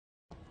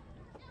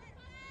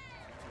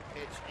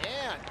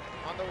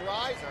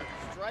riser,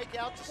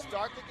 strikeout to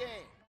start the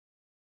game.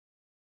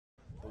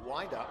 The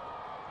windup.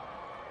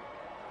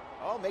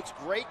 Oh, makes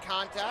great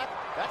contact.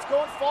 That's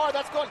going far.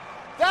 That's going.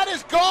 That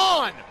is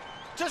gone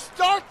to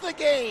start the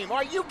game.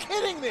 Are you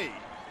kidding me?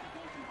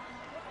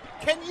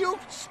 Can you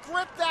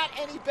script that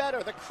any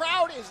better? The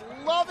crowd is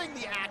loving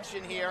the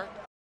action here.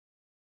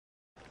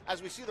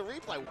 As we see the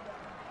replay.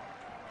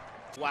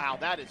 Wow,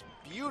 that is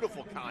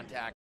beautiful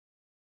contact.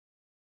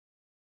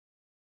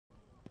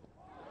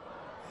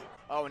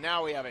 Oh,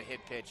 now we have a hit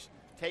pitch,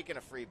 taking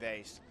a free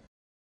base.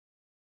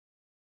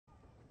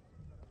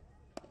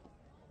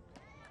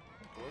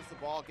 Throws the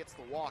ball, gets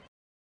the walk.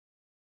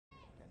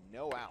 And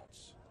no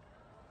outs.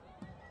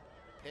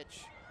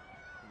 Pitch,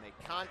 make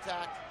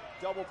contact,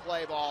 double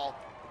play ball.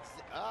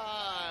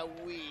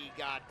 We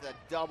got the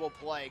double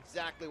play,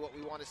 exactly what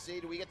we want to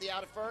see. Do we get the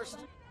out at first?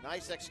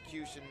 Nice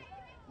execution,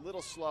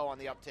 little slow on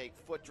the uptake,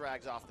 foot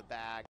drags off the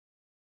bag.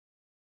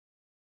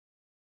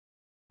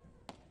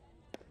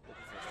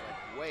 Looking for a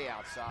strike way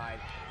outside.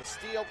 The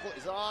steal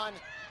is on,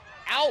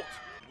 out!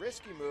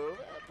 Risky move,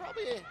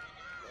 probably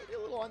maybe a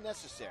little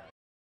unnecessary.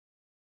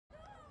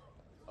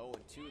 0-2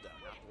 though,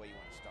 not the way you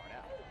want to start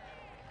out.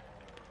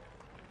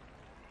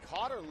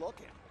 Caught her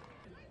looking.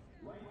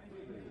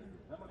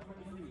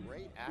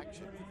 Great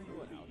action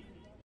for Ueno.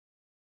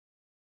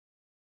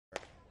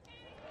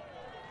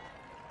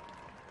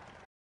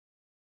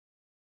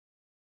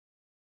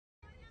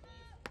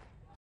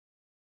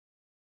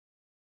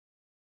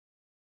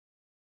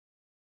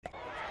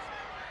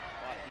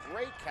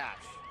 Great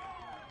catch.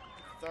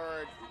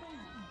 Third.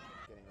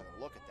 Getting another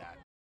look at that.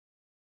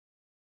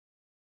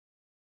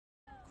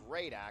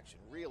 Great action.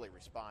 Really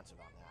responsive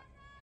on that.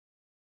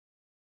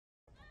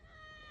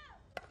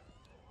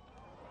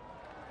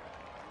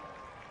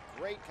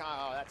 Great,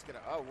 oh, that's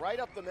gonna, oh, right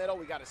up the middle,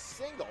 we got a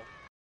single.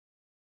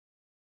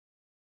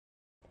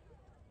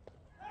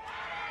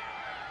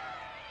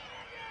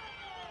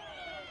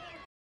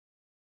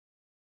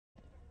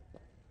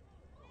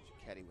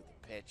 Cecchetti with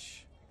the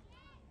pitch.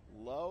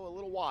 Low, a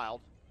little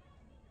wild,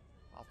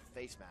 off the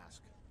face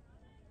mask.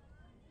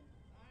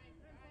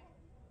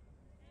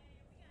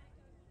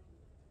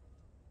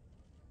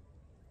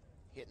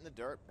 Hitting the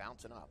dirt,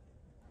 bouncing up.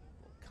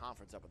 A little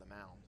conference up at the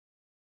mound.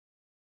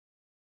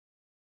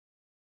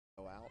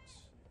 No outs,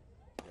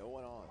 no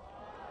one on.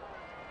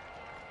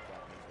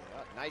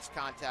 Nice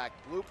contact,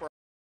 blooper.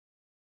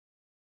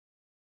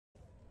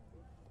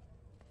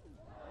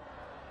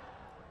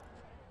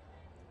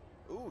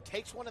 Ooh,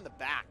 takes one in the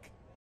back.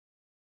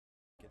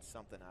 Get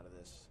something out of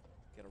this.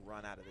 Get a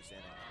run out of this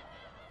inning.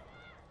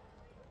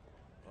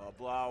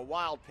 Oh,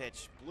 wild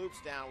pitch,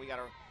 bloops down. We got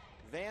our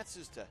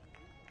advances to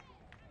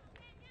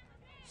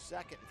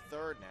second and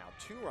third now.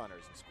 2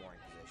 runners in scoring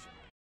position.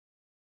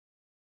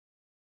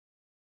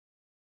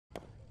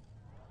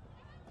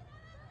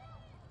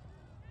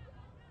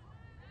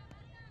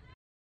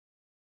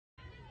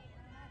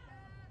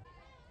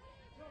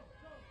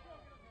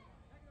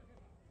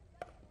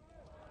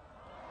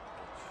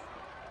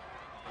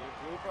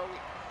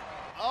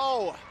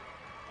 Oh,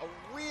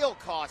 a real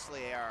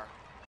costly error.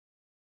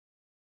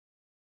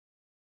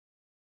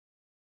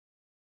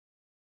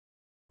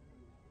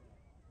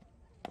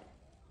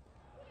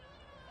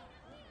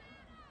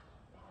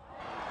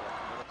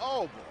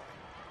 Oh boy,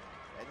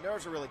 and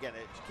nerves are really getting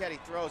it. Cecchetti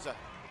throws a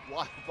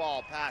wild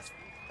ball past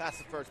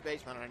the first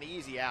baseman on an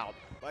easy out.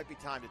 Might be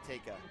time to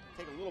take a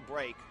little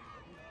break,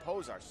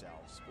 compose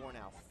ourselves. Score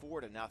now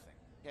 4-0.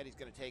 Cecchetti's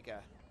going to take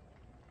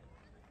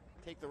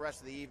the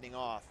rest of the evening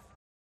off.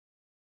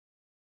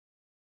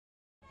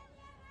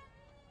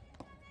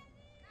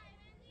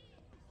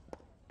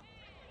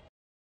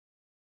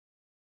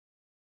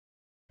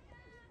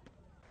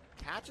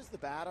 Catches the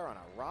batter on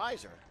a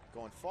riser,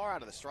 going far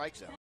out of the strike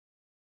zone.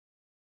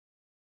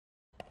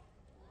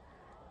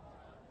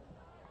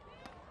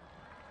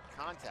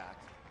 Contact,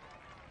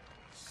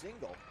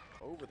 single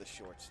over the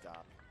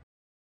shortstop.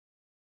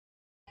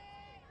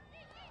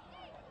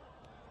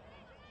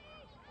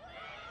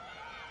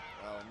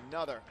 Oh,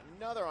 another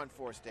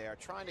unforced error,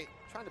 trying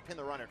to pin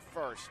the runner at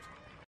first.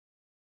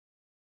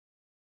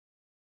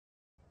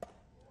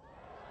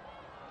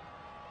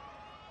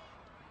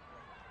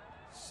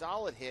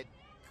 Solid hit,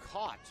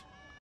 caught.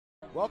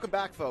 Welcome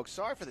back, folks.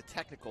 Sorry for the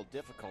technical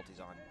difficulties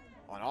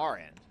on our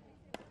end.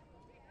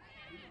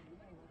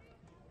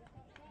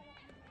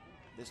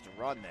 Missed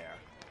a run there.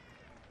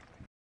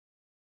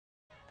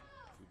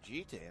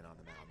 Fujita in on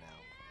the mound now.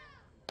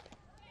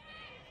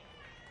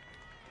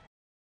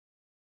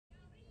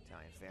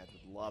 Italian fans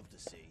would love to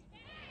see.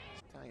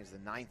 Italian is the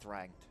 9th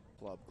ranked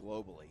club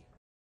globally.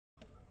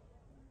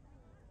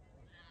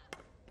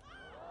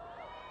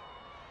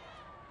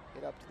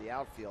 Hit up to the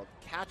outfield,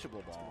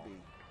 catchable ball. Be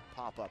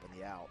pop up in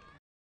the out.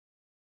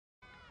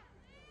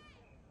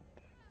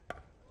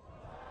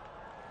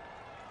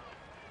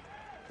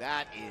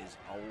 That is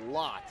a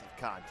lot of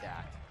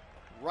contact.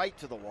 Right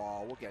to the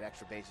wall. We'll get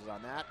extra bases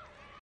on that.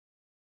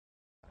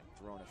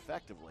 Thrown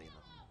effectively in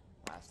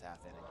the last half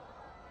inning.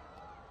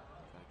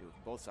 Trying to do it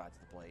from both sides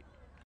of the plate.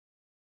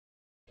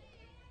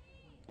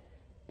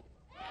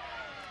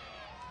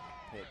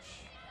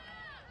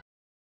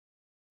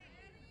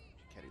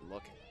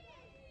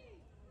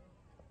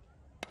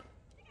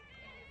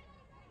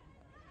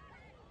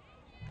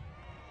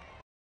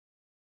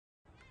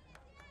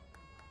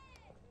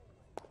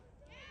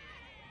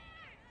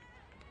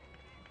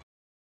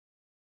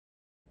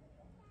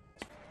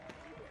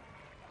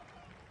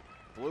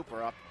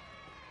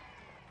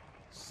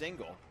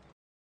 single.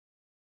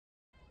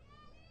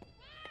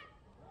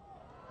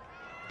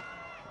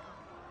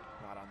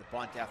 Not on the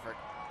bunt effort.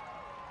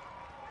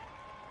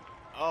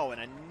 Oh,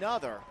 and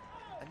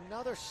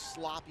another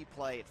sloppy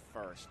play at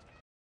first.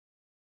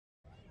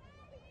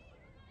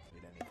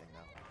 Did anything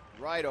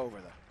though? Right over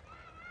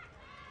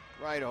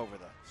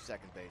the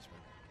second baseman.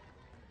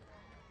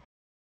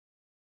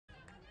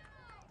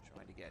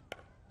 Trying to get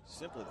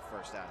simply the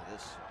first out of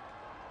this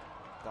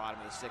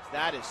bottom of the sixth.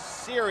 That is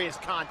serious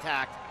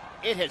contact.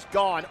 It has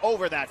gone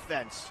over that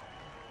fence.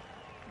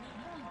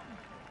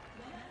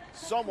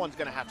 Someone's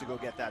going to have to go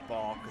get that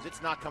ball because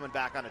it's not coming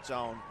back on its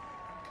own.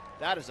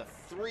 That is a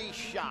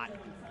 3-shot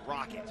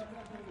rocket.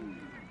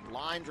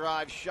 Line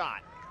drive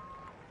shot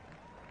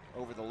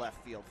over the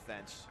left field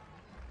fence.